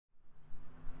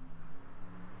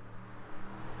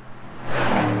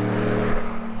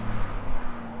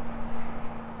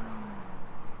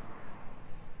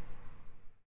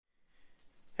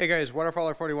Hey guys,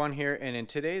 Waterfowler41 here, and in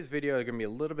today's video it's going to be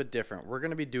a little bit different. We're going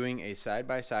to be doing a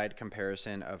side-by-side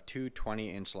comparison of two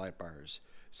 20-inch light bars.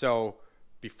 So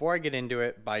before I get into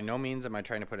it, by no means am I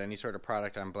trying to put any sort of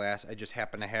product on blast. I just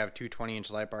happen to have two 20-inch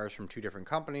light bars from two different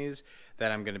companies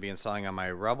that I'm going to be installing on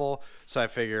my Rebel. So I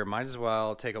figure might as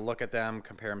well take a look at them,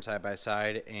 compare them side by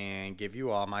side, and give you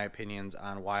all my opinions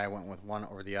on why I went with one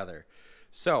over the other.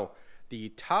 So the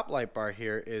top light bar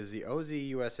here is the OZ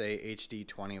USA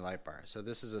HD20 light bar. So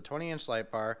this is a 20-inch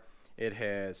light bar. It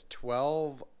has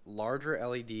 12 larger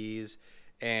LEDs,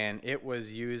 and it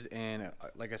was used in,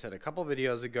 like I said, a couple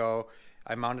videos ago.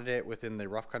 I mounted it within the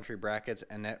rough country brackets,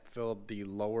 and that filled the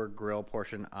lower grill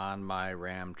portion on my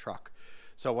Ram truck.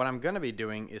 So what I'm going to be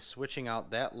doing is switching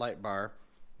out that light bar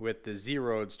with the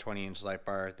Zroadz 20-inch light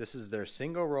bar. This is their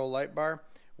single row light bar,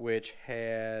 which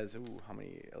has, how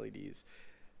many LEDs?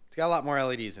 It's got a lot more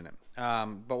LEDs in it,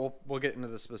 but we'll get into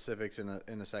the specifics in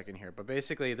a second here. But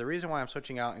basically, the reason why I'm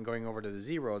switching out and going over to the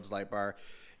Zroadz light bar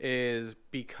is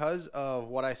because of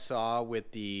what I saw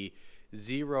with the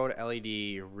Zroadz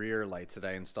LED rear lights that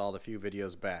I installed a few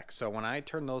videos back. So when I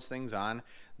turned those things on,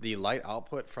 the light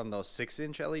output from those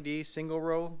 6-inch LED single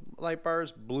row light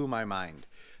bars blew my mind.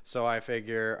 So I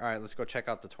figure, all right, let's go check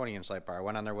out the 20-inch light bar. I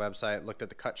went on their website, looked at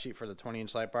the cut sheet for the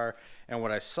 20-inch light bar, and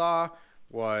what I saw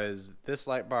was this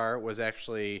light bar was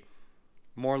actually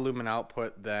more lumen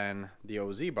output than the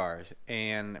OZ bar,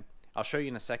 and I'll show you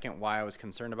in a second why I was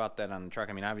concerned about that on the truck.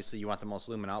 I mean, obviously you want the most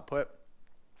lumen output,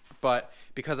 but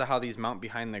because of how these mount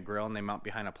behind the grill and they mount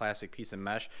behind a plastic piece of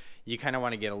mesh, you kind of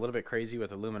want to get a little bit crazy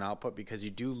with the lumen output because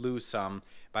you do lose some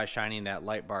by shining that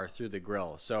light bar through the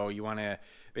grill. So you want to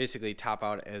basically top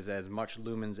out as much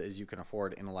lumens as you can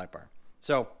afford in a light bar.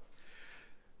 So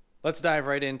let's dive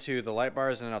right into the light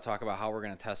bars, and then I'll talk about how we're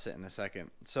going to test it in a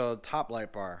second. So top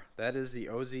light bar, that is the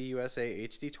OZ USA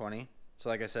HD20. So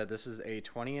like I said, this is a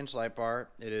 20-inch light bar.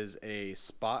 It is a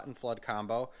spot and flood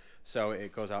combo, so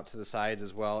it goes out to the sides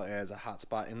as well as a hot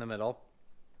spot in the middle.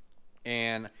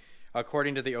 And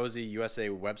according to the OZ USA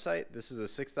website, this is a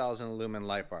 6,000 lumen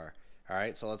light bar. All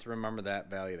right, so let's remember that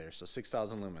value there. So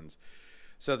 6,000 lumens.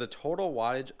 So the total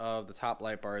wattage of the top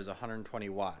light bar is 120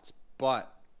 watts,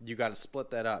 but you got to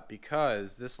split that up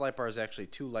because this light bar is actually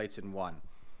two lights in one.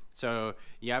 So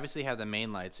you obviously have the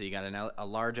main light, so you got a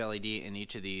large LED in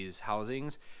each of these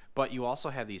housings, but you also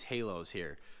have these halos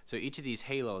here. So each of these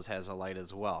halos has a light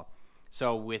as well.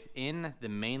 So within the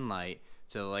main light,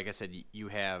 so like I said, you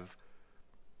have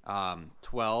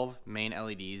 12 main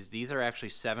LEDs. These are actually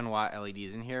 7-watt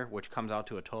LEDs in here, which comes out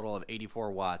to a total of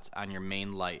 84 watts on your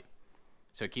main light.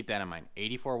 So keep that in mind,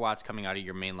 84 watts coming out of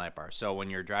your main light bar. So when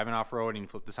you're driving off-road and you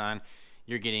flip this on,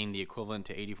 you're getting the equivalent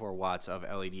to 84 watts of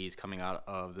LEDs coming out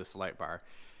of this light bar.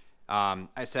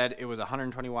 I said it was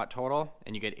 120 watt total,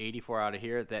 and you get 84 out of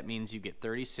here. That means you get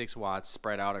 36 watts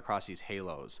spread out across these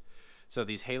halos. So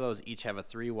these halos each have a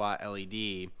 3-watt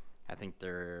LED. I think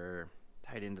they're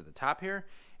tied into the top here,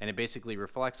 and it basically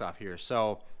reflects off here.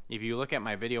 So if you look at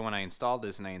my video when I installed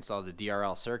this and I installed the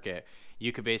DRL circuit,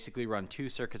 you could basically run two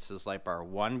circuits to this light bar,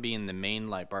 one being the main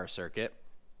light bar circuit,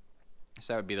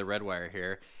 so that would be the red wire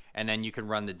here, and then you can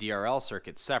run the DRL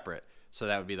circuit separate, so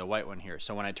that would be the white one here.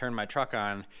 So when I turned my truck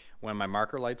on, when my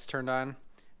marker lights turned on,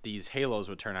 these halos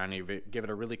would turn on and give it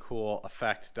a really cool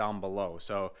effect down below.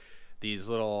 So these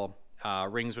little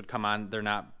rings would come on. They're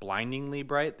not blindingly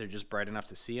bright, they're just bright enough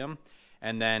to see them.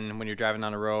 And then when you're driving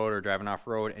on the road or driving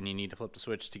off-road and you need to flip the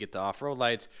switch to get the off-road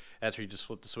lights, that's where you just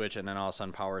flip the switch, and then all of a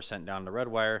sudden power is sent down the red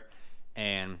wire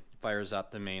and fires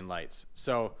up the main lights.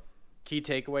 So key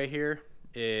takeaway here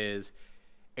is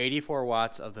 84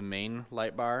 watts of the main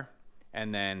light bar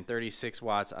and then 36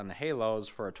 watts on the halos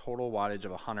for a total wattage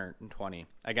of 120.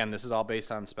 Again, this is all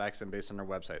based on specs and based on their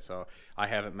website, so I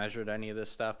haven't measured any of this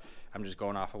stuff. I'm just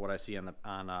going off of what I see on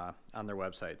their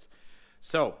websites.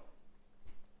 So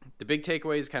the big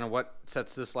takeaway is kind of what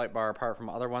sets this light bar apart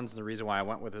from other ones, and the reason why I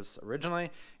went with this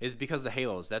originally is because the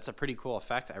halos. That's a pretty cool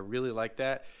effect. I really like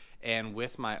that. And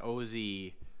with my OZ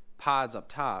pods up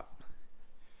top,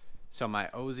 so my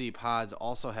OZ pods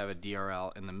also have a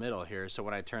DRL in the middle here. So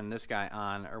when I turn this guy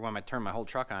on, or when I turn my whole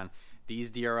truck on,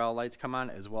 these DRL lights come on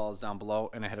as well as down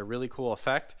below, and it had a really cool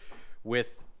effect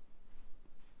with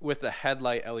the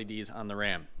headlight LEDs on the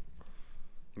Ram.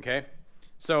 Okay?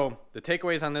 So the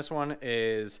takeaways on this one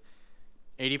is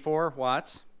 84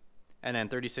 watts and then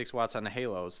 36 watts on the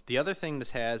halos. The other thing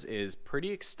this has is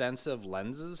pretty extensive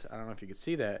lenses. I don't know if you can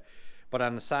see that, but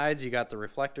on the sides you got the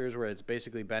reflectors where it's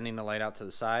basically bending the light out to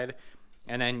the side,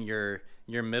 and then your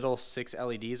middle 6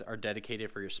 LEDs are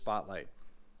dedicated for your spotlight.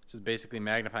 This is basically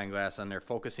magnifying glass, and they're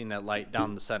focusing that light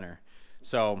down the center.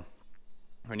 So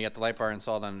when you get the light bar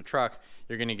installed on the truck,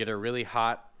 you're going to get a really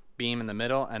hot beam in the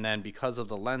middle, and then because of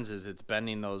the lenses, it's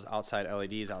bending those outside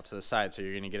LEDs out to the side, so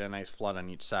you're going to get a nice flood on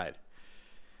each side.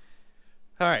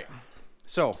 All right,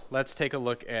 so let's take a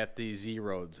look at the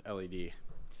Zroadz LED.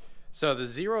 So the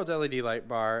Zroadz LED light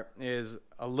bar is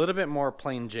a little bit more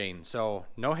plain Jane. So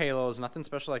no halos, nothing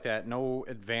special like that, no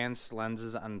advanced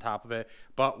lenses on top of it.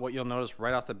 But what you'll notice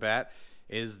right off the bat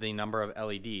is the number of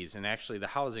LEDs, and actually the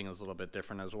housing is a little bit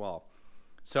different as well.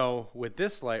 So with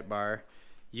this light bar,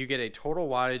 you get a total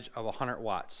wattage of 100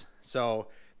 watts. So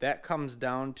that comes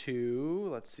down to,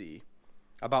 let's see,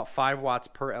 about 5 watts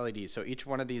per LED. So each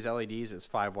one of these LEDs is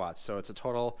 5 watts. So it's a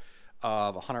total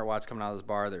of 100 watts coming out of this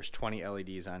bar. There's 20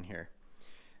 LEDs on here.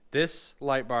 This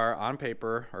light bar on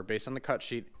paper, or based on the cut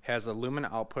sheet, has a lumen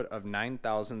output of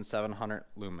 9,700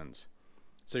 lumens.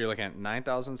 So you're looking at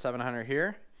 9,700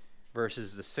 here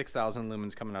versus the 6,000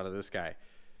 lumens coming out of this guy.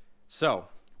 So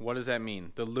what does that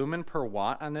mean? The lumen per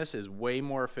watt on this is way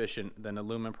more efficient than the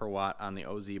lumen per watt on the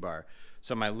OZ bar.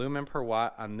 So my lumen per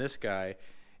watt on this guy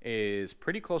is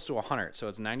pretty close to 100. So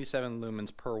it's 97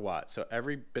 lumens per watt. So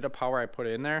every bit of power I put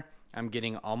in there, I'm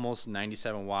getting almost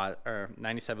 97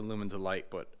 lumens of light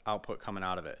output coming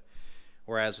out of it.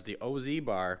 Whereas with the OZ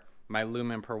bar, my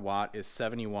lumen per watt is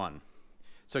 71.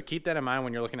 So keep that in mind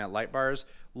when you're looking at light bars.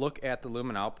 Look at the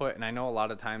lumen output, and I know a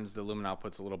lot of times the lumen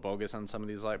output's a little bogus on some of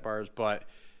these light bars, but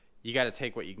you got to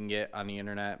take what you can get on the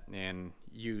internet and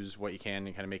use what you can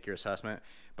and kind of make your assessment.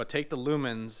 But take the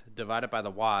lumens, divide it by the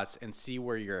watts, and see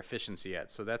where your efficiency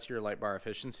at. So that's your light bar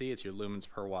efficiency. It's your lumens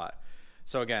per watt.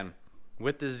 So again,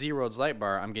 with the Zroadz light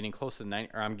bar, I'm getting close to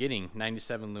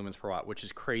 97 lumens per watt, which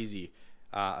is crazy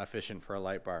efficient for a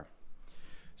light bar.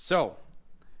 So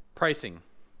pricing.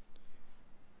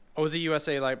 OZ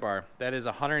USA light bar, that is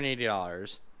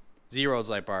 $180. Zroadz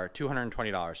light bar,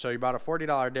 $220. So you're about a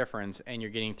 $40 difference, and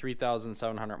you're getting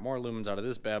 3,700 more lumens out of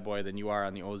this bad boy than you are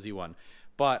on the OZ one.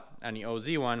 But on the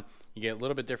OZ one, you get a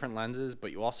little bit different lenses,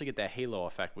 but you also get that halo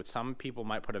effect, which some people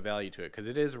might put a value to it because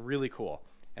it is really cool.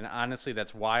 And honestly,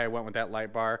 that's why I went with that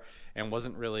light bar and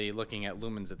wasn't really looking at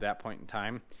lumens at that point in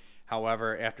time.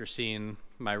 However, after seeing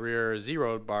my rear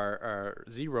Zroadz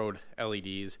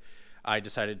LEDs, I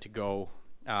decided to go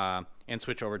and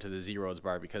switch over to the Zroadz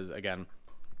bar because, again,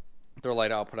 their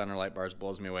light output on their light bars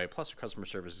blows me away. Plus, their customer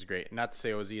service is great. Not to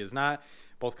say OZ is not.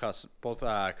 Both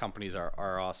companies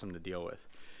are awesome to deal with.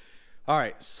 All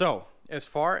right, so as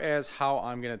far as how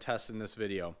I'm going to test in this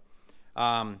video,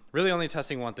 really only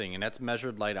testing one thing, and that's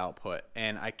measured light output.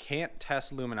 And I can't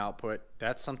test lumen output.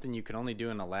 That's something you can only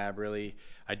do in a lab, really.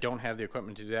 I don't have the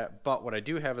equipment to do that, but what I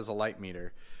do have is a light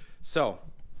meter. So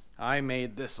I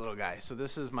made this little guy. So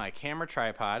this is my camera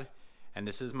tripod, and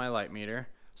this is my light meter.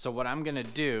 So what I'm going to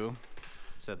do,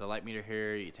 so the light meter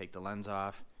here, you take the lens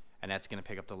off, and that's going to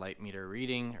pick up the light meter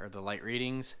reading, or the light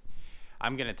readings.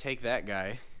 I'm going to take that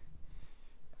guy,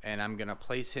 and I'm going to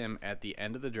place him at the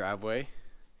end of the driveway.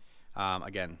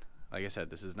 Again, like I said,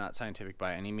 this is not scientific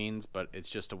by any means, but it's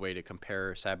just a way to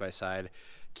compare side by side,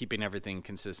 keeping everything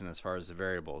consistent as far as the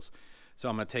variables. So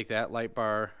I'm going to take that light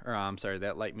bar, or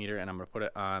that light meter, and I'm going to put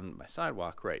it on my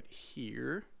sidewalk right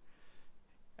here.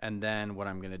 And then what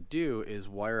I'm going to do is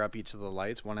wire up each of the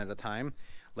lights one at a time,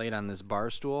 lay it on this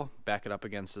bar stool, back it up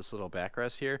against this little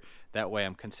backrest here. That way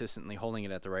I'm consistently holding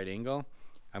it at the right angle.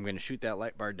 I'm going to shoot that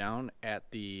light bar down at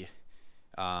the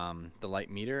light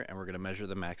meter, and we're going to measure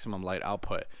the maximum light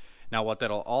output. Now what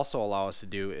that'll also allow us to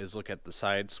do is look at the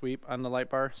side sweep on the light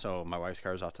bar. So my wife's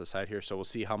car is off to the side here, so we'll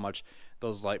see how much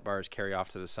those light bars carry off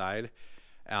to the side.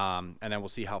 And then we'll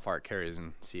see how far it carries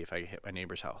and see if I can hit my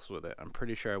neighbor's house with it. I'm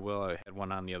pretty sure I will. I had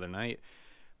one on the other night.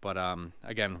 But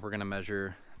again, we're going to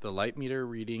measure the light meter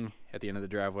reading at the end of the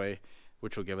driveway,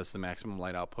 which will give us the maximum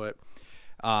light output.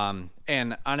 And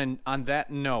on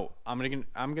that note,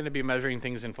 I'm gonna be measuring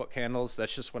things in foot candles.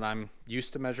 That's just what I'm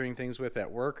used to measuring things with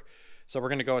at work. So we're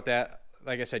gonna go with that.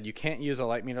 Like I said, you can't use a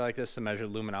light meter like this to measure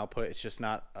lumen output. It's just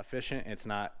not efficient. It's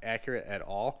not accurate at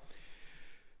all.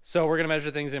 So we're gonna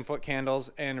measure things in foot candles,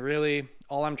 and really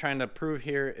all I'm trying to prove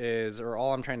here is, or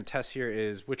all I'm trying to test here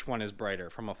is which one is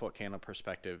brighter from a foot candle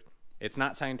perspective. It's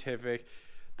not scientific.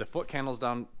 The foot candles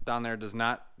down there does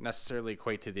not necessarily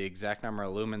equate to the exact number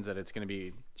of lumens that it's going to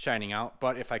be shining out.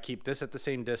 But if I keep this at the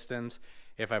same distance,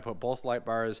 if I put both light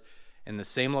bars in the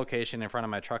same location in front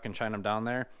of my truck and shine them down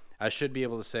there, I should be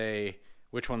able to say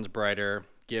which one's brighter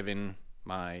given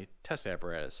my test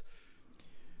apparatus.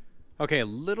 Okay, a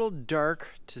little dark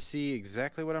to see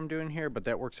exactly what I'm doing here, but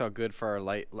that works out good for our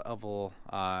light level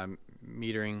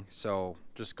metering. So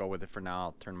just go with it for now.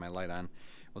 I'll turn my light on.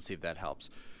 We'll see if that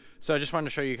helps. So I just wanted to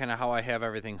show you kind of how I have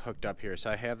everything hooked up here. So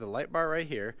I have the light bar right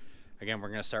here. Again, we're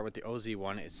going to start with the OZ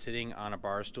one. It's sitting on a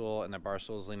bar stool, and the bar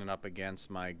stool is leaning up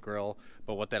against my grill.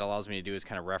 But what that allows me to do is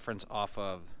kind of reference off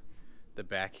of the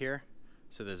back here.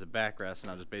 So there's a backrest,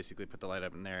 and I'll just basically put the light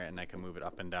up in there, and I can move it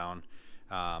up and down.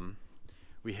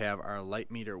 We have our light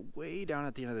meter way down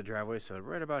at the end of the driveway, so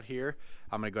right about here.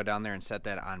 I'm going to go down there and set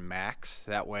that on max.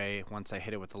 That way, once I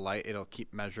hit it with the light, it'll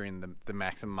keep measuring the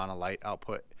maximum amount of light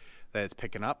output that it's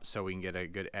picking up, so we can get a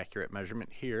good accurate measurement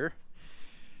here.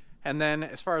 And then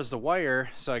as far as the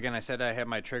wire, so again, I said I have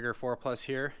my trigger 4+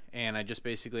 here, and I just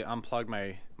basically unplugged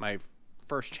my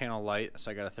first channel light.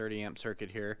 So I got a 30 amp circuit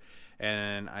here,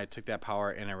 and I took that power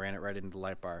and I ran it right into the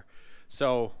light bar.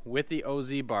 So with the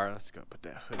OZ bar, let's go put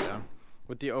that hood down.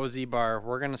 With the OZ bar,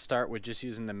 we're going to start with just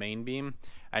using the main beam.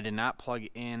 I did not plug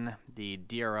in the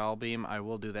DRL beam. I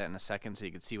will do that in a second so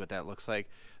you can see what that looks like.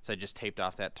 So I just taped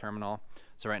off that terminal.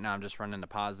 So right now I'm just running the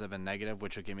positive and negative,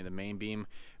 which will give me the main beam,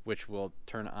 which will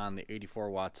turn on the 84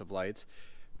 watts of lights.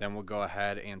 Then we'll go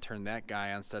ahead and turn that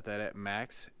guy on, set that at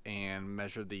max, and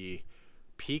measure the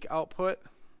peak output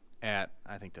at,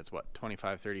 I think that's what,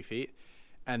 25-30 feet.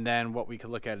 And then what we could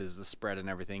look at is the spread and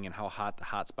everything and how hot the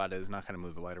hot spot is. Not going to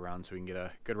move the light around so we can get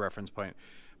a good reference point.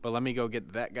 But let me go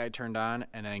get that guy turned on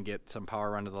and then get some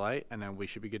power run to the light, and then we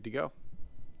should be good to go.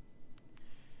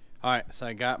 Alright, so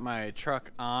I got my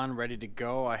truck on, ready to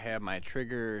go. I have my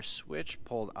trigger switch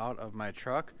pulled out of my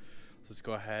truck. So let's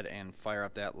go ahead and fire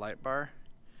up that light bar.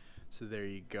 So there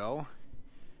you go.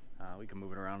 We can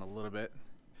move it around a little bit.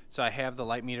 So I have the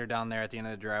light meter down there at the end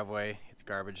of the driveway. It's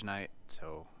garbage night,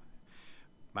 so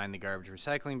mind the garbage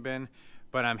recycling bin.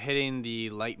 But I'm hitting the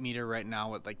light meter right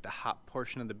now with like the hot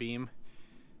portion of the beam.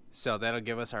 So that'll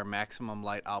give us our maximum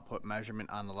light output measurement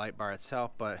on the light bar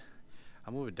itself. But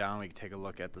I'll move it down, we can take a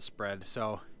look at the spread.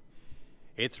 So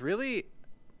it's really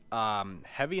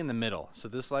heavy in the middle. So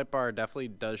this light bar definitely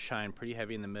does shine pretty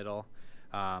heavy in the middle.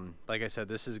 Like I said,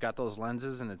 this has got those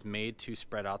lenses and it's made to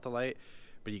spread out the light.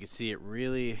 But you can see it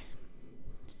really,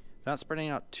 it's not spreading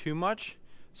out too much.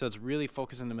 So it's really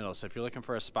focused in the middle. So if you're looking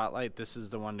for a spotlight, this is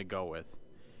the one to go with.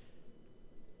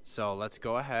 So let's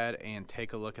go ahead and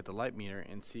take a look at the light meter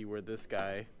and see where this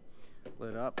guy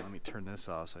lit up. Let me turn this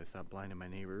off so I stop blinding my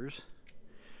neighbors.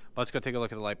 Let's go take a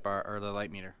look at the light bar, or the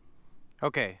light meter.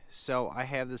 Okay, so I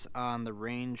have this on the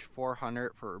range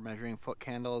 400 for measuring foot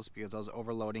candles because I was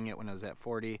overloading it when I was at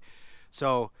 40.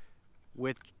 So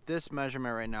with this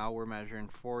measurement right now, we're measuring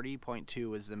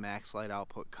 40.2 is the max light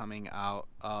output coming out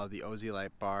of the OZ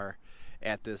light bar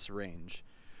at this range.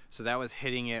 So that was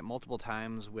hitting it multiple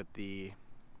times with the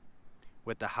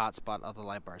hot spot of the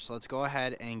light bar. So let's go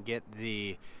ahead and get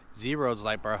the Zroadz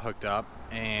light bar hooked up,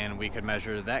 and we could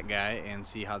measure that guy and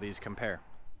see how these compare.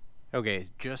 Okay,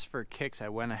 just for kicks, I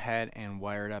went ahead and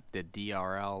wired up the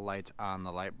DRL lights on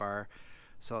the light bar.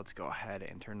 So let's go ahead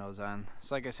and turn those on.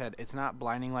 So like I said, it's not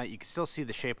blinding light. You can still see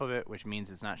the shape of it, which means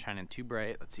it's not shining too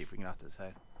bright. Let's see if we can get off to the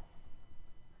side.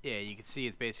 Yeah, you can see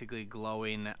it's basically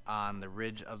glowing on the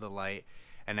ridge of the light,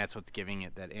 and that's what's giving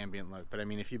it that ambient look. But I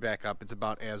mean, if you back up, it's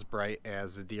about as bright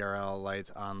as the DRL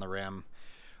lights on the Ram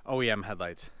OEM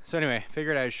headlights. So anyway,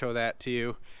 figured I'd show that to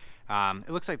you. It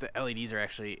looks like the LEDs are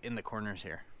actually in the corners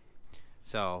here.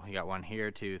 So you got one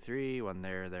here, 2, 3, one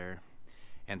there,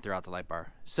 and throughout the light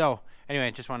bar. So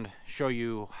anyway, just wanted to show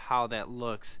you how that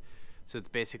looks. So it's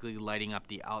basically lighting up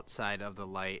the outside of the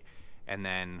light, and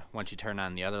then once you turn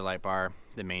on the other light bar,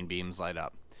 the main beams light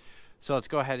up. So let's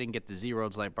go ahead and get the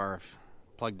Zroadz light bar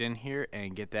plugged in here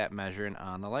and get that measuring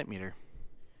on the light meter.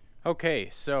 Okay,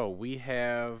 so we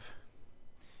have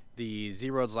the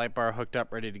Zroadz light bar hooked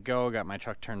up, ready to go. Got my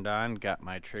truck turned on, got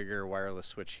my trigger wireless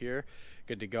switch here,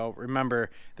 good to go. Remember,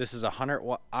 this is 100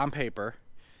 watt on paper.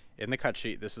 In the cut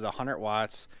sheet, this is 100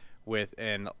 watts with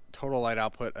a total light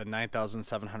output of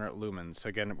 9,700 lumens. So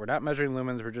again, we're not measuring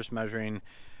lumens, we're just measuring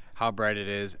how bright it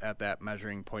is at that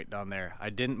measuring point down there. I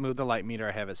didn't move the light meter.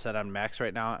 I have it set on max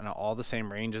right now and all the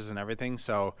same ranges and everything.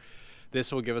 So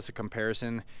this will give us a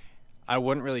comparison. I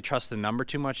wouldn't really trust the number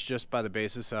too much just by the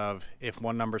basis of if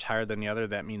one number is higher than the other,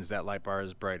 that means that light bar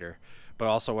is brighter. But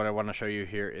also what I want to show you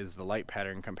here is the light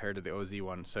pattern compared to the OZ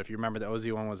one. So if you remember the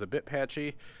OZ one was a bit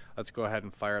patchy, let's go ahead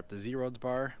and fire up the Zroadz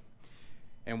bar.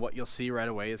 And what you'll see right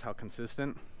away is how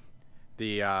consistent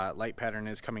the light pattern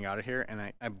is coming out of here. And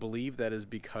I believe that is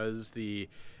because the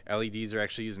LEDs are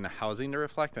actually using the housing to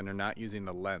reflect and they're not using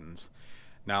the lens.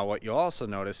 Now what you'll also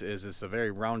notice is it's a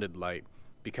very rounded light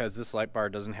because this light bar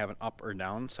doesn't have an up or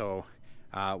down. So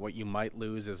what you might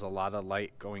lose is a lot of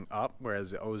light going up,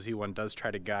 whereas the OZ one does try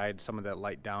to guide some of that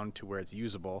light down to where it's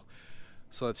usable.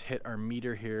 So let's hit our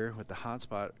meter here with the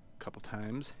hotspot a couple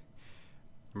times.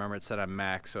 Remember, it's set on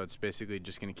max, so it's basically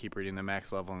just going to keep reading the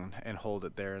max level and hold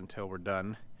it there until we're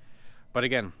done. But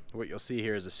again, what you'll see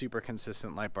here is a super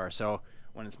consistent light bar. So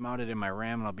when it's mounted in my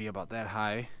RAM, it'll be about that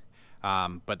high.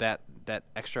 But that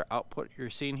extra output you're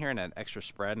seeing here and that extra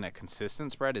spread and that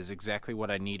consistent spread is exactly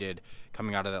what I needed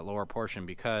coming out of that lower portion,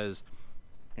 because,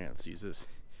 here, let's use this.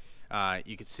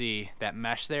 You can see that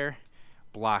mesh there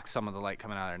blocks some of the light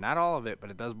coming out of there. Not all of it, but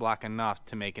it does block enough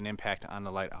to make an impact on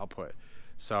the light output.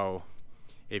 So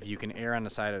if you can err on the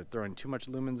side of throwing too much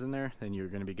lumens in there, then you're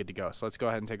going to be good to go. So let's go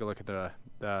ahead and take a look at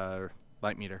the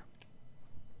light meter.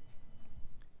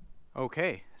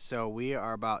 Okay, so we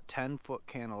are about 10-foot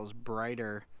candles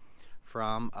brighter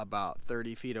from about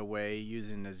 30 feet away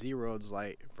using the Zroadz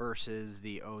light versus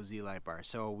the OZ light bar.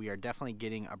 So we are definitely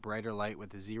getting a brighter light with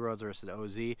the Zroadz versus the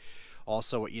OZ.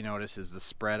 Also, what you notice is the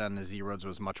spread on the Zroadz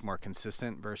was much more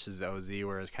consistent versus the OZ,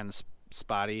 where it's kind of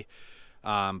spotty.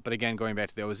 But again, going back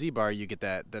to the OZ bar, you get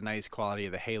the nice quality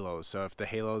of the halos. So if the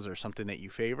halos are something that you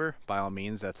favor, by all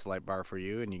means, that's the light bar for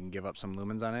you, and you can give up some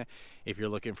lumens on it. If you're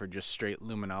looking for just straight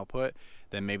lumen output,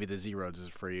 then maybe the Zroadz is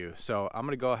for you. So I'm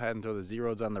going to go ahead and throw the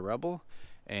Zroadz on the Rebel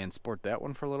and sport that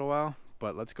one for a little while.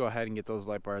 But let's go ahead and get those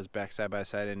light bars back side by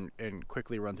side and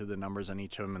quickly run through the numbers on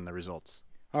each of them and the results.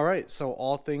 All right, so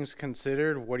all things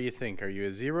considered, what do you think? Are you a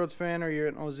Zroadz fan or are you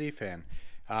an OZ fan?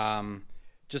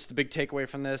 Just the big takeaway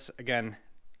from this, again,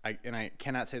 I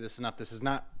cannot say this enough, this is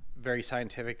not very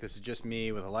scientific. This is just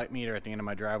me with a light meter at the end of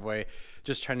my driveway,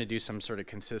 just trying to do some sort of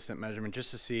consistent measurement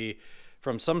just to see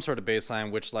from some sort of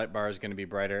baseline which light bar is going to be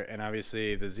brighter. And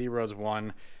obviously the Zroadz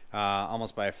won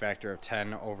almost by a factor of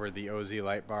 10 over the OZ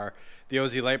light bar. The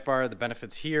OZ light bar, the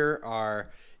benefits here are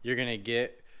you're going to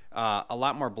get a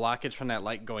lot more blockage from that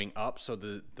light going up. So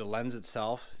the lens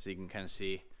itself, so you can kind of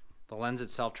see, the lens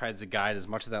itself tries to guide as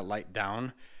much of that light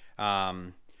down,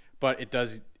 but it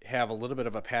does have a little bit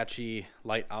of a patchy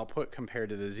light output compared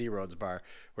to the Zroadz bar,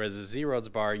 whereas the Zroadz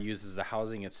bar uses the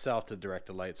housing itself to direct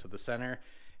the light. So the center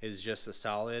is just a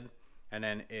solid, and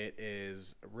then it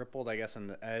is rippled, I guess, on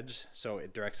the edge, so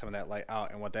it directs some of that light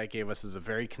out. And what that gave us is a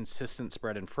very consistent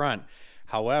spread in front.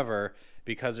 However,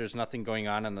 because there's nothing going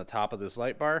on the top of this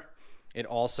light bar, it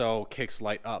also kicks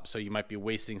light up, so you might be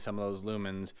wasting some of those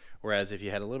lumens, whereas if you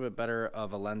had a little bit better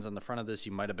of a lens on the front of this,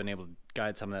 you might have been able to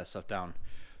guide some of that stuff down.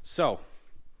 So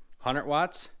 100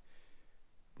 watts,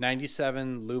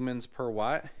 97 lumens per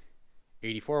watt,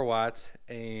 84 watts,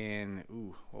 and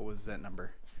ooh, what was that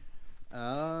number?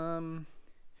 71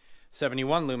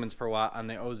 lumens per watt on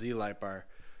the OZ light bar.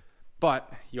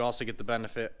 But you also get the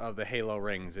benefit of the halo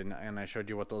rings, and I showed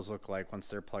you what those look like once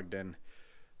they're plugged in.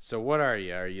 So what are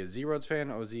you? Are you a Zroadz fan,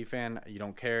 OZ fan? You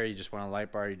don't care, you just want a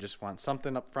light bar, you just want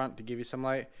something up front to give you some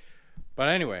light. But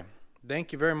anyway,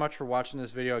 thank you very much for watching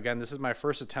this video. Again, this is my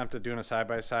first attempt at doing a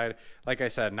side-by-side. Like I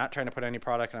said, not trying to put any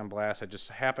product on blast. I just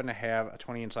happen to have a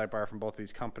 20-inch light bar from both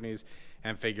these companies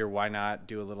and figure why not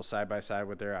do a little side-by-side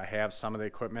with there. I have some of the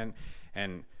equipment,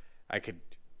 and I could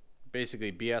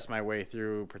basically BS my way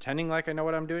through pretending like I know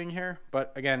what I'm doing here.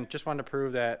 But again, just wanted to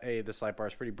prove that, hey, this light bar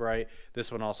is pretty bright.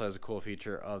 This one also has a cool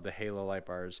feature of the halo light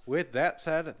bars. With that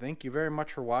said, thank you very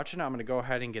much for watching. I'm going to go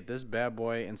ahead and get this bad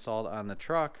boy installed on the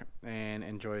truck and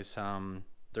enjoy some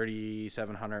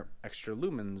 3700 extra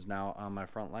lumens now on my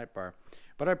front light bar.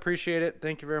 But I appreciate it.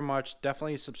 Thank you very much.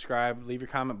 Definitely subscribe. Leave your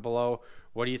comment below.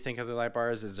 What do you think of the light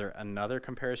bars? Is there another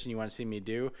comparison you want to see me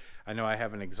do? I know I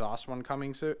have an exhaust one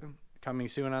coming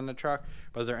soon on the truck,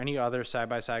 but is there any other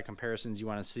side-by-side comparisons you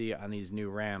want to see on these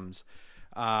new Rams?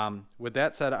 With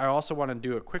that said, I also want to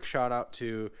do a quick shout out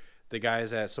to the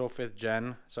guys at So 5th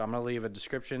Gen. So I'm going to leave a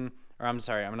description, or I'm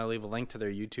going to leave a link to their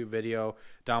YouTube video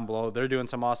down below. They're doing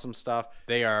some awesome stuff.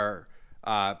 They are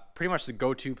pretty much the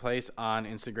go-to place on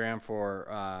Instagram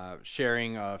for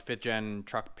sharing 5th Gen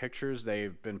truck pictures.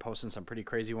 They've been posting some pretty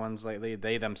crazy ones lately.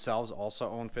 They themselves also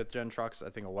own 5th Gen trucks, I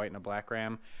think a white and a black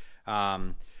Ram.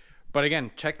 But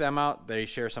again, check them out. They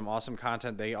share some awesome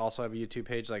content. They also have a YouTube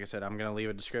page. Like I said, I'm going to leave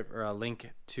a link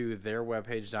to their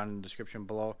webpage down in the description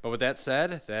below. But with that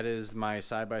said, that is my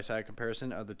side-by-side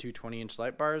comparison of the two 20-inch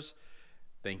light bars.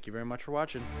 Thank you very much for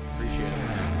watching. Appreciate it.